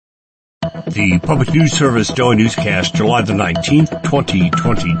The Public News Service Daily Newscast, July the 19th,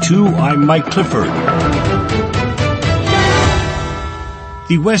 2022. I'm Mike Clifford.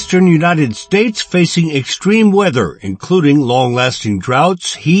 The western United States facing extreme weather, including long-lasting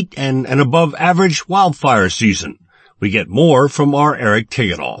droughts, heat, and an above-average wildfire season. We get more from our Eric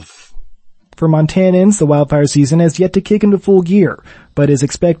Tegetoff. For Montanans, the wildfire season has yet to kick into full gear, but is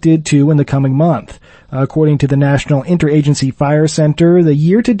expected to in the coming month. According to the National Interagency Fire Center, the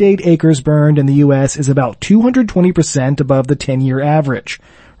year-to-date acres burned in the U.S. is about 220% above the 10-year average.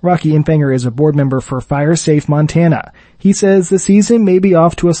 Rocky Infanger is a board member for Fire Safe Montana. He says the season may be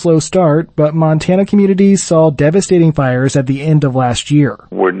off to a slow start, but Montana communities saw devastating fires at the end of last year.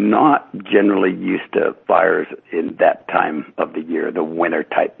 We're not generally used to fires in that time of the year, the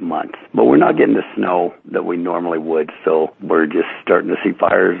winter-type months. But we're not getting the snow that we normally would, so we're just starting to see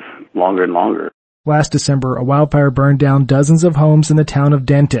fires longer and longer. Last December, a wildfire burned down dozens of homes in the town of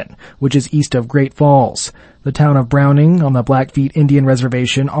Denton, which is east of Great Falls. The town of Browning on the Blackfeet Indian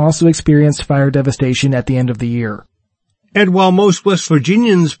Reservation also experienced fire devastation at the end of the year. And while most West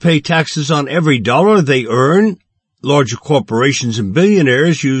Virginians pay taxes on every dollar they earn, larger corporations and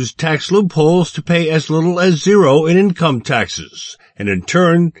billionaires use tax loopholes to pay as little as zero in income taxes. And in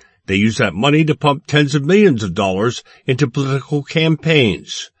turn, they use that money to pump tens of millions of dollars into political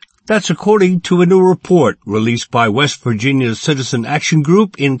campaigns. That's according to a new report released by West Virginia's Citizen Action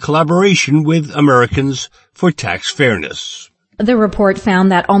Group in collaboration with Americans for Tax Fairness. The report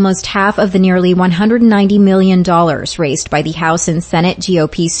found that almost half of the nearly $190 million raised by the House and Senate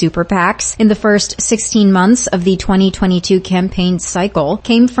GOP super PACs in the first 16 months of the 2022 campaign cycle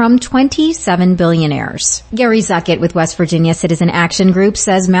came from 27 billionaires. Gary Zuckett with West Virginia Citizen Action Group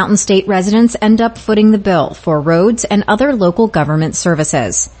says Mountain State residents end up footing the bill for roads and other local government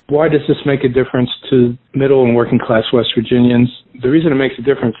services. Why does this make a difference to middle and working class West Virginians? The reason it makes a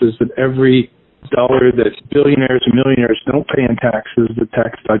difference is that every dollar that billionaires and millionaires don't pay in taxes, the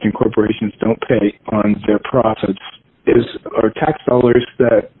tax dodging corporations don't pay on their profits, are tax dollars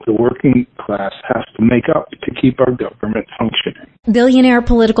that the working class has to make up to keep our government functioning. Billionaire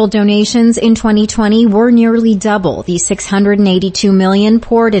political donations in 2020 were nearly double the $682 million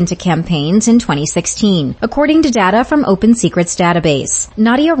poured into campaigns in 2016, according to data from Open Secrets database.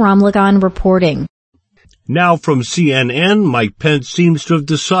 Nadia Ramlagan reporting. Now from CNN, Mike Pence seems to have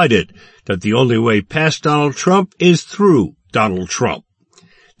decided that the only way past Donald Trump is through Donald Trump.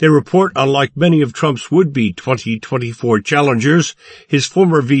 They report, unlike many of Trump's would-be 2024 challengers, his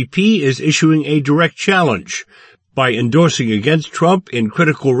former VP is issuing a direct challenge by endorsing against Trump in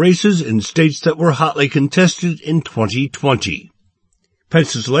critical races in states that were hotly contested in 2020.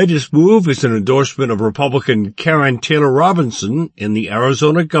 Pence's latest move is an endorsement of Republican Karen Taylor Robinson in the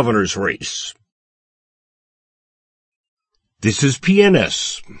Arizona governor's race. This is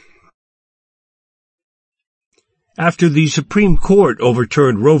PNS. After the Supreme Court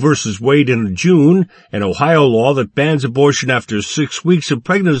overturned Roe v. Wade in June, an Ohio law that bans abortion after 6 weeks of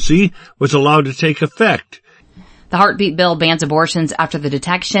pregnancy was allowed to take effect. The heartbeat bill bans abortions after the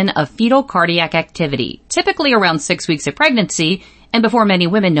detection of fetal cardiac activity, typically around 6 weeks of pregnancy and before many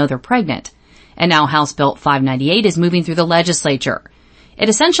women know they're pregnant. And now House Bill 598 is moving through the legislature. It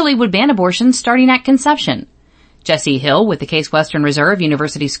essentially would ban abortion starting at conception. Jesse Hill with the Case Western Reserve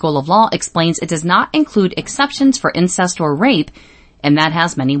University School of Law explains it does not include exceptions for incest or rape, and that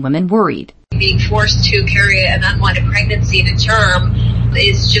has many women worried. Being forced to carry an unwanted pregnancy to term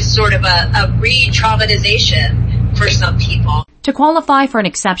is just sort of a re-traumatization for some people. To qualify for an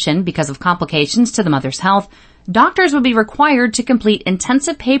exception because of complications to the mother's health, doctors would be required to complete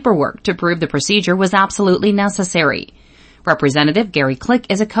intensive paperwork to prove the procedure was absolutely necessary. Representative Gary Click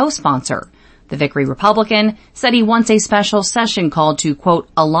is a co-sponsor. The Vickery Republican said he wants a special session called to, quote,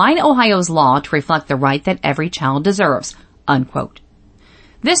 align Ohio's law to reflect the right that every child deserves, unquote.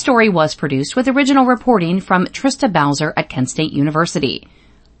 This story was produced with original reporting from Trista Bowser at Kent State University.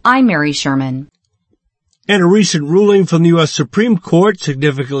 I'm Mary Sherman. And a recent ruling from the U.S. Supreme Court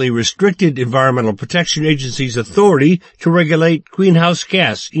significantly restricted Environmental Protection Agency's authority to regulate greenhouse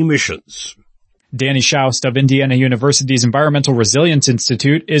gas emissions. Danny Schaust of Indiana University's Environmental Resilience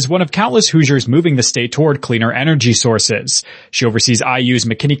Institute is one of countless Hoosiers moving the state toward cleaner energy sources. She oversees IU's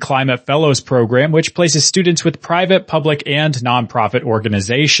McKinney Climate Fellows program, which places students with private, public, and nonprofit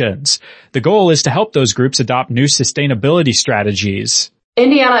organizations. The goal is to help those groups adopt new sustainability strategies.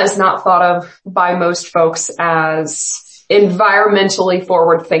 Indiana is not thought of by most folks as environmentally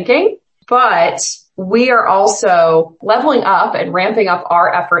forward thinking, but we are also leveling up and ramping up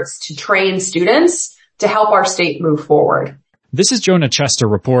our efforts to train students to help our state move forward. This is Jonah Chester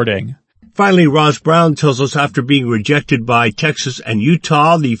reporting. Finally, Ross Brown tells us after being rejected by Texas and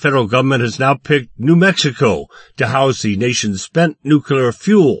Utah, the federal government has now picked New Mexico to house the nation's spent nuclear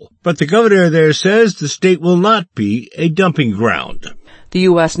fuel. But the governor there says the state will not be a dumping ground. The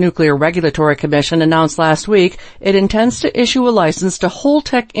U.S. Nuclear Regulatory Commission announced last week it intends to issue a license to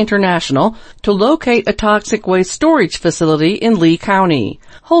Holtec International to locate a toxic waste storage facility in Lee County.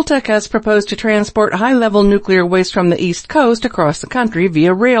 Holtec has proposed to transport high-level nuclear waste from the East Coast across the country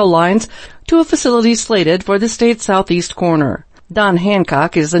via rail lines to a facility slated for the state's southeast corner. Don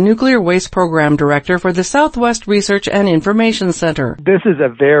Hancock is the Nuclear Waste Program Director for the Southwest Research and Information Center. This is a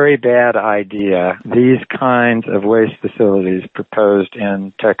very bad idea. These kinds of waste facilities proposed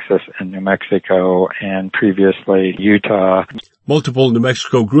in Texas and New Mexico and previously Utah. Multiple New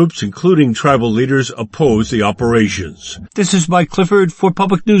Mexico groups, including tribal leaders, oppose the operations. This is Mike Clifford for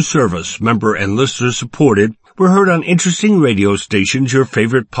Public News Service, member and listener supported. We're heard on interesting radio stations, your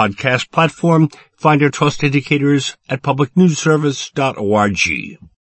favorite podcast platform. Find our trust indicators at publicnewsservice.org.